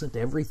Church wasn't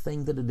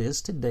everything that it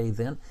is today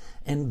then,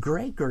 and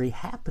Gregory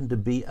happened to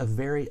be a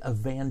very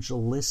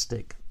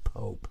evangelistic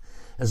pope.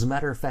 As a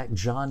matter of fact,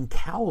 John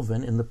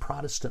Calvin in the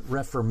Protestant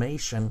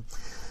Reformation,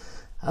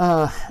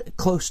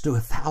 close to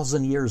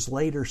 1,000 years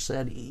later,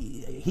 said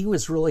he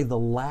was really the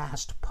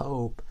last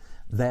pope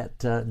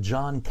that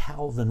John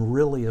Calvin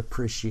really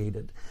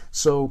appreciated.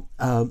 So,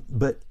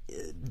 but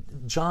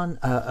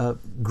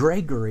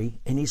Gregory,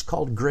 and he's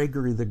called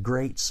Gregory the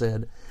Great,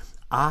 said,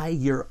 I,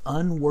 your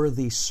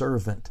unworthy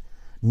servant,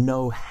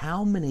 know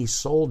how many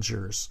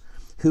soldiers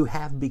who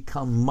have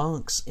become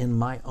monks in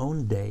my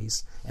own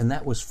days, and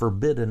that was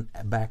forbidden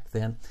back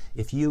then.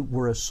 If you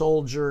were a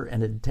soldier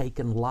and had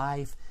taken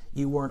life,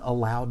 you weren't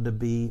allowed to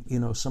be,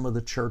 some of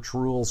the church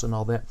rules and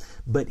all that.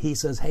 But he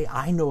says, hey,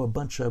 I know a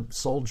bunch of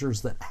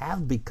soldiers that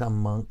have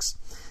become monks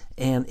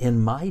and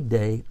in my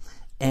day,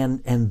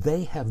 and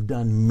they have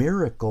done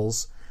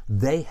miracles.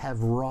 They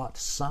have wrought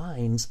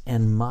signs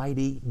and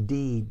mighty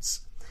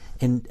deeds.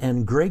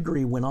 And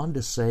Gregory went on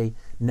to say,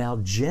 now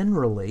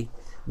generally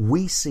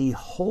we see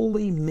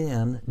holy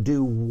men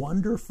do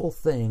wonderful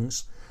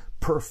things,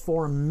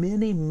 perform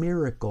many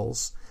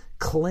miracles,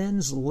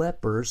 cleanse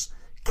lepers,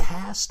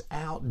 cast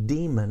out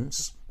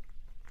demons,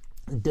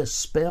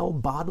 dispel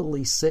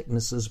bodily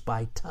sicknesses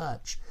by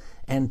touch,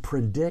 and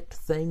predict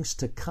things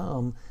to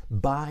come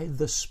by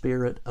the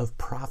spirit of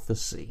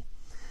prophecy.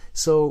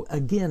 So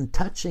again,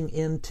 touching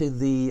into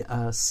the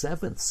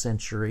 7th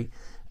century,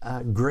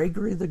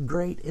 Gregory the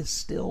Great is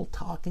still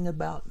talking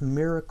about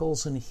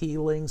miracles and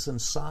healings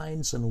and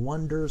signs and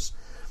wonders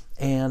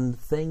and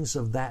things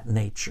of that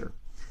nature.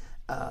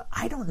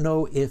 I don't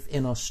know if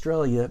in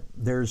Australia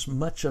there's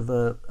much of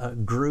a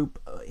group.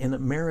 In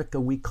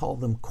America we call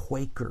them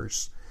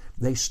Quakers.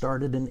 They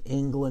started in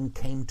England,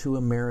 came to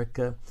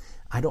America.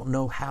 I don't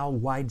know how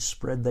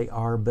widespread they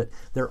are, but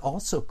they're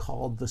also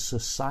called the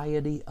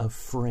Society of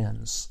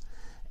Friends.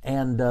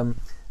 And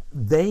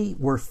they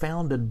were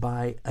founded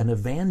by an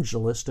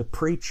evangelist, a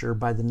preacher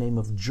by the name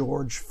of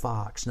George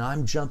Fox. Now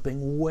I'm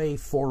jumping way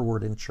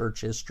forward in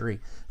church history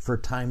for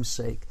time's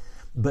sake.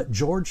 But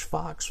George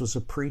Fox was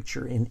a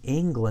preacher in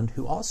England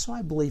who also,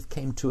 I believe,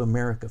 came to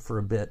America for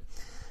a bit.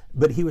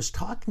 But he was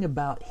talking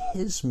about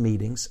his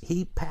meetings.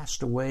 He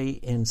passed away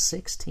in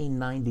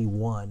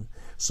 1691.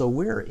 So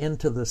we're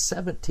into the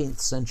 17th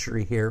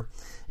century here.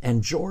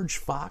 And George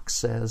Fox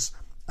says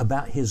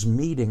about his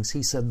meetings,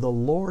 he said, the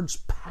Lord's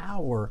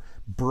power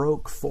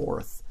broke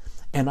forth,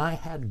 and I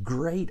had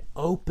great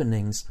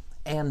openings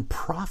and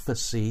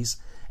prophecies,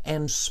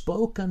 and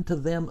spoke unto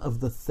them of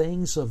the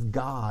things of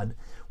God,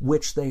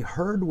 which they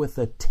heard with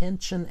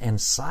attention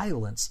and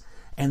silence,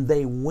 and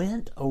they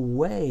went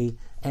away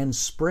and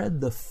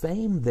spread the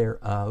fame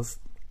thereof.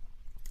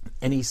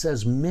 And he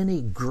says,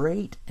 many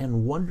great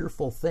and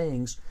wonderful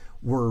things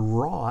were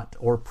wrought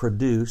or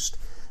produced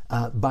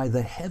by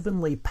the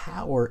heavenly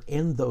power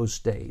in those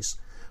days.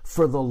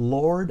 For the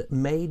Lord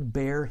made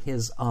bare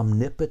his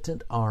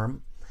omnipotent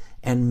arm,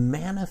 and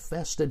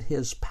manifested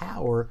his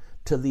power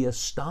to the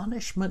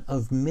astonishment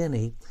of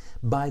many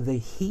by the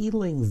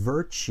healing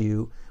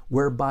virtue,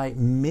 whereby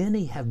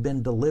many have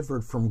been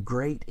delivered from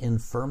great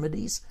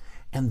infirmities,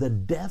 and the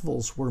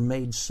devils were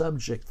made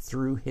subject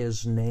through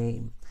his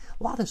name.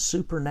 A lot of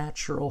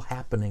supernatural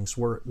happenings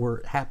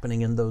were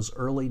happening in those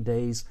early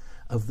days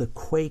of the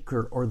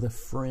Quaker or the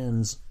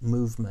Friends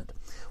movement.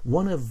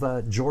 One of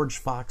George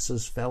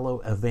Fox's fellow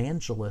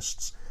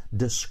evangelists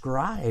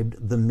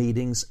described the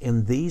meetings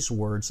in these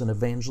words, an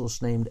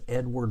evangelist named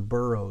Edward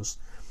Burroughs.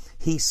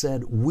 He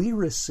said, "We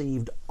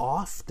received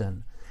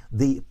often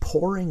the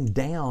pouring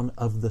down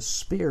of the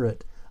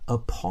Spirit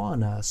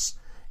upon us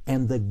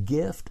and the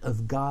gift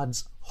of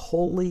God's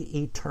holy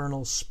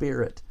eternal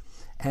Spirit,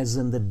 as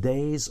in the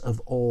days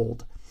of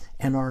old,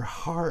 and our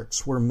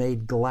hearts were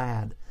made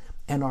glad,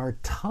 and our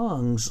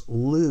tongues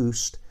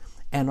loosed,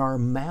 and our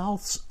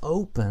mouths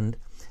opened,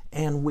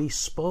 and we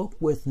spoke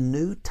with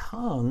new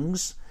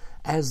tongues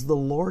as the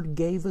Lord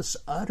gave us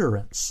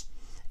utterance,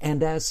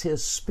 and as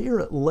His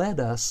Spirit led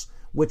us,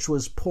 which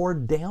was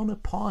poured down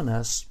upon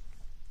us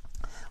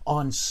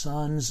on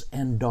sons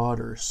and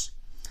daughters."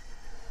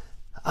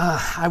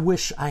 I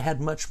wish I had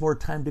much more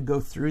time to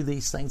go through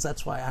these things.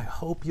 That's why I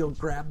hope you'll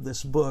grab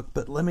this book.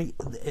 But let me,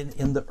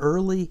 in the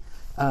early,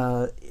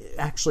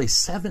 actually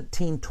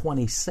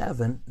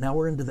 1727, now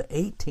we're into the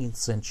 18th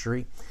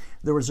century,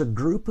 there was a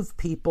group of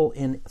people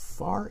in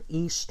far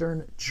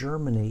eastern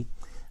Germany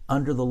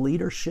under the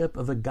leadership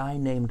of a guy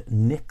named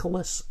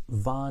Nicholas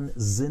von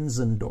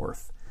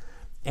Zinzendorf.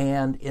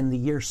 And in the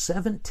year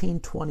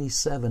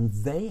 1727,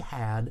 they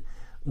had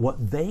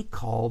what they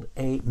called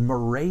a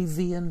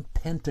Moravian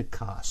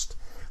Pentecost.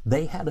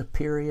 They had a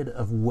period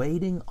of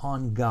waiting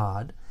on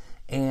God,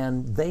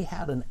 and they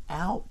had an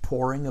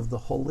outpouring of the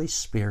Holy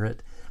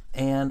Spirit,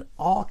 and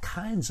all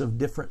kinds of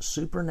different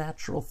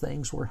supernatural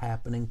things were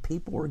happening.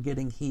 People were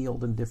getting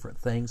healed and different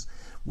things.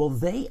 Well,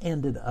 they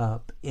ended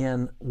up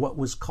in what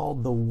was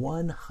called the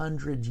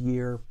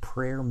 100-year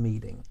prayer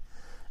meeting.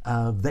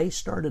 They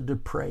started to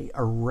pray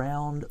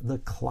around the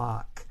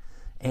clock.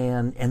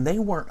 And they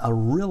weren't a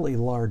really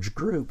large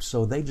group,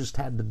 so they just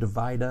had to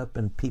divide up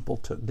and people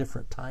took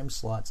different time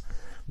slots.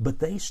 But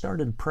they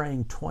started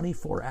praying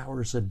 24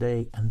 hours a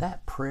day, and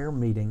that prayer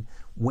meeting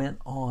went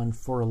on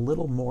for a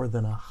little more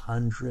than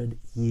 100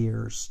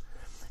 years.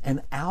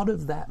 And out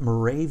of that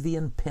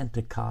Moravian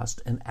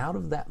Pentecost and out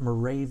of that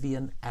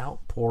Moravian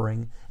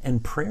outpouring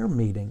and prayer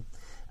meeting,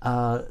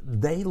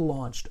 they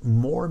launched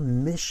more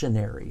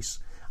missionaries.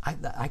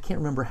 I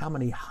can't remember how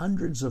many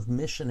hundreds of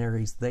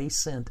missionaries they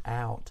sent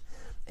out.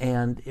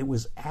 And it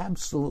was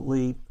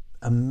absolutely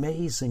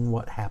amazing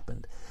what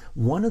happened.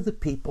 One of the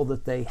people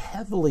that they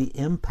heavily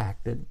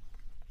impacted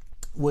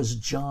was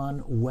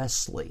John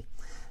Wesley.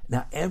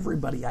 Now,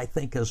 everybody, I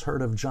think, has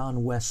heard of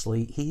John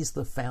Wesley. He's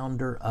the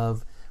founder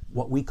of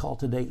what we call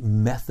today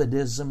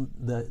Methodism,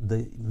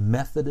 the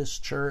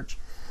Methodist Church.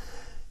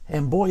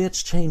 And boy,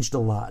 it's changed a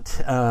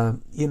lot.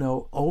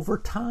 Over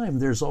time,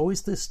 there's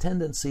always this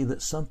tendency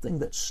that something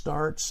that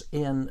starts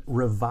in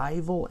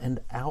revival and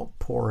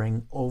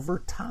outpouring, over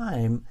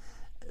time,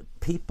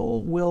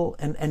 people will,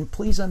 and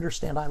please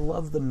understand, I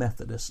love the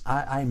Methodists.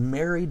 I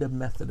married a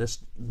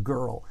Methodist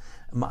girl.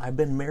 I've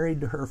been married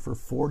to her for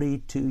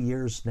 42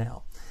 years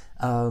now.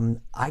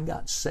 I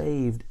got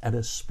saved at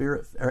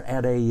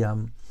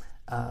a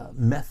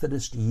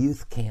Methodist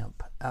youth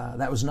camp.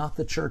 That was not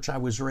the church I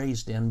was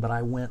raised in, but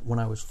I went when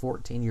I was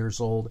 14 years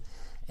old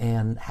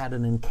and had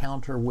an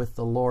encounter with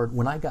the Lord.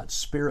 When I got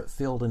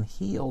Spirit-filled and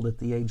healed at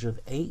the age of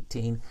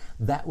 18,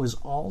 that was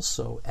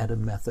also at a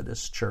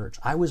Methodist church.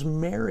 I was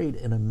married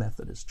in a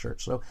Methodist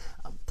church. So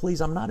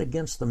please, I'm not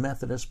against the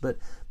Methodists,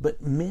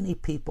 but many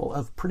people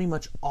of pretty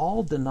much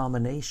all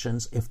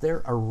denominations, if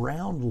they're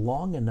around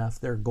long enough,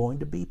 they're going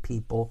to be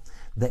people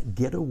that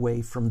get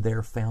away from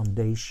their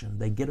foundation.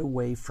 They get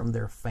away from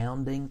their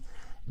founding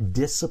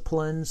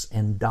disciplines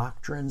and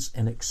doctrines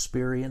and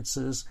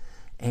experiences.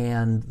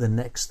 And the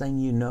next thing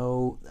you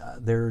know,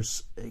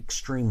 there's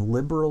extreme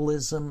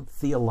liberalism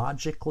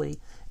theologically.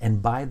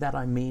 And by that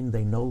I mean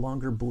they no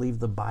longer believe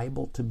the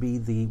Bible to be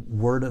the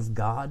Word of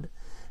God.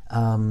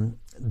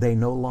 They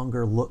no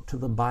longer look to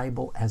the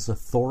Bible as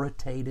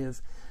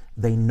authoritative.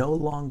 They no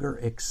longer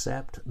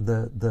accept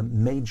the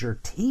major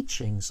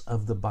teachings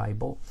of the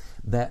Bible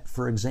that,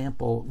 for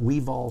example,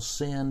 we've all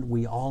sinned,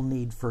 we all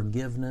need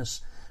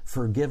forgiveness.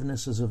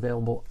 Forgiveness is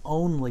available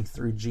only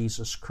through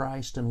Jesus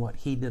Christ and what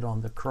He did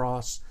on the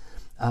cross.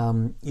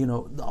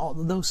 All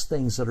those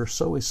things that are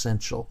so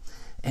essential.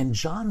 And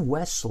John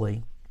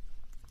Wesley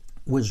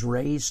was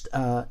raised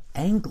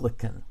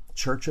Anglican,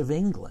 Church of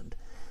England.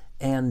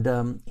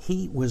 And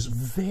he was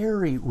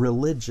very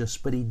religious,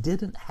 but he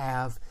didn't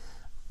have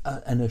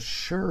an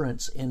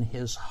assurance in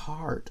his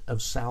heart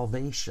of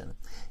salvation.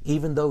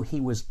 Even though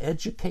he was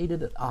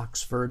educated at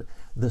Oxford,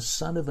 the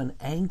son of an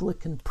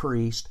Anglican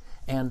priest,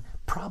 and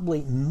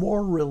probably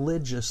more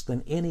religious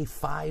than any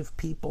 5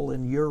 people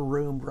in your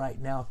room right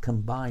now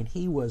combined.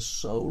 He was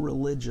so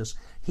religious.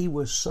 He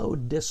was so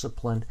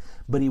disciplined,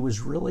 but he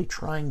was really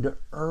trying to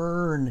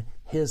earn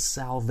his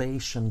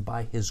salvation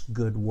by his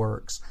good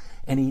works.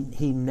 And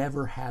he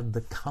never had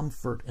the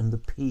comfort and the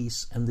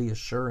peace and the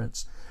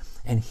assurance.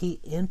 And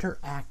he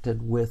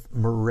interacted with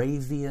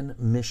Moravian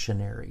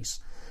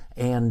missionaries.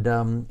 And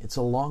it's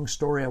a long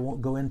story. I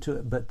won't go into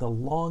it, but the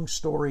long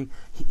story,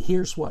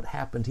 here's what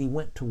happened. He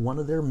went to one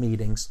of their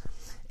meetings,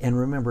 and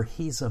remember,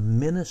 he's a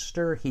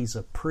minister, he's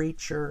a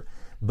preacher,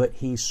 but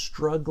he's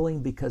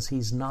struggling because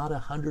he's not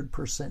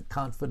 100%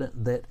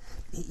 confident that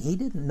he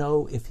didn't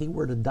know if he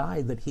were to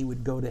die that he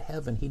would go to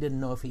heaven. He didn't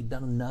know if he'd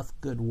done enough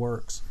good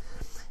works.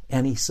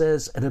 And he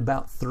says at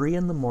about 3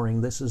 in the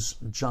morning, this is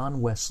John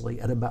Wesley,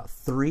 at about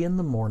 3 in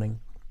the morning,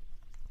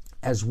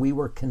 as we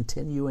were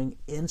continuing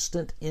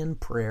instant in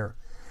prayer,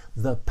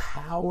 the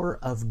power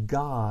of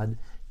God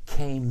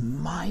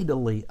came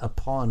mightily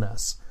upon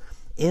us,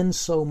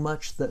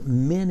 insomuch that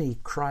many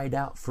cried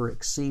out for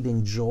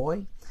exceeding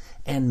joy,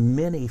 and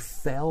many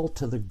fell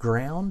to the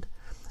ground.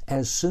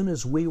 As soon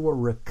as we were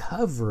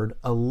recovered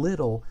a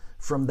little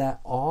from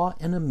that awe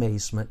and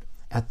amazement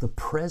at the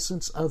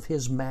presence of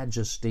His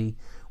majesty,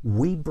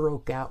 we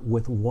broke out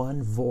with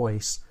one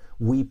voice,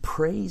 "We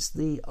praise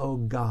Thee, O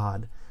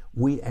God.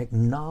 We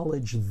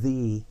acknowledge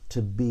Thee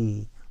to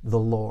be the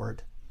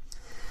Lord."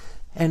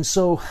 And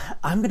so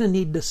I'm going to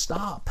need to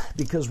stop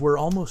because we're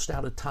almost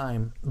out of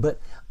time. But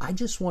I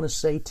just want to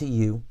say to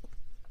you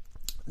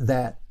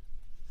that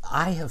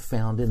I have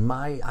found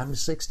I'm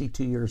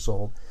 62 years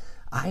old,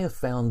 I have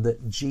found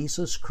that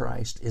Jesus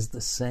Christ is the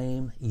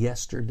same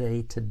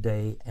yesterday,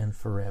 today, and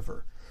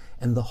forever.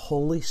 And the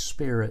Holy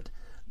Spirit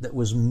that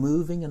was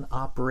moving and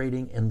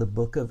operating in the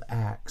book of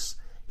Acts,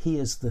 He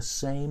is the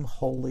same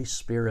Holy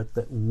Spirit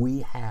that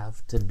we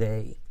have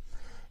today.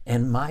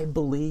 And my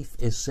belief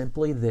is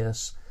simply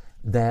this,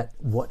 that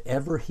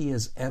whatever He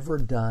has ever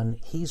done,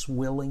 He's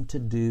willing to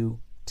do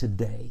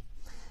today.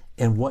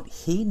 And what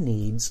He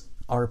needs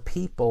are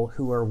people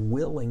who are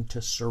willing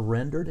to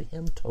surrender to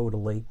Him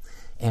totally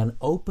and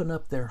open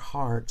up their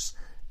hearts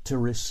to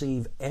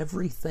receive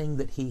everything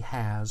that He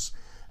has,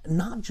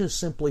 not just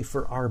simply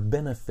for our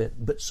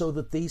benefit, but so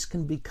that these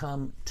can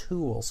become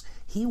tools.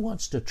 He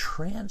wants to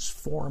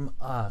transform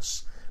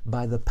us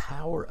by the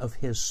power of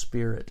His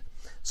Spirit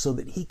so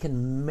that He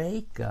can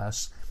make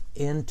us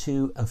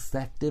into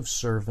effective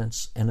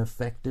servants and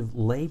effective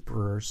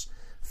laborers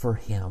for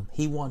Him.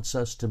 He wants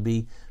us to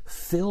be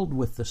filled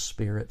with the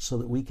Spirit so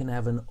that we can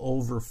have an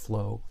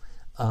overflow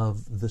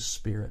of the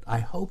Spirit. I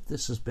hope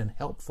this has been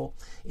helpful.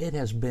 It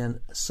has been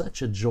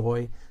such a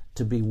joy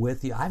to be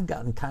with you. I've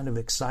gotten kind of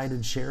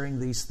excited sharing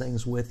these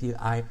things with you.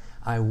 I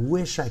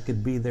wish I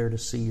could be there to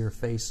see your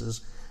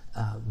faces,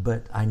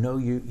 but I know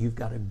you've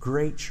got a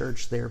great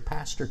church there.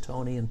 Pastor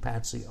Tony and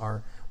Patsy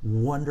are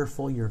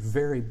wonderful. You're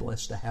very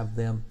blessed to have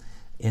them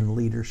in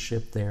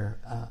leadership there.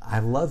 I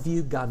love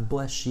you. God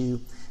bless you.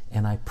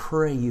 And I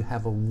pray you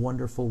have a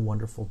wonderful,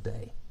 wonderful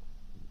day.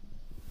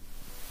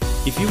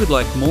 If you would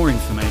like more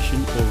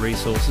information or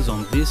resources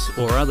on this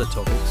or other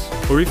topics,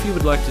 or if you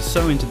would like to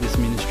sow into this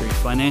ministry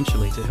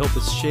financially to help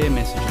us share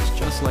messages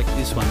just like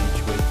this one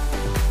each week,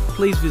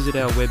 please visit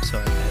our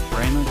website at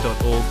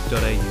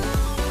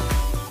rhema.org.au.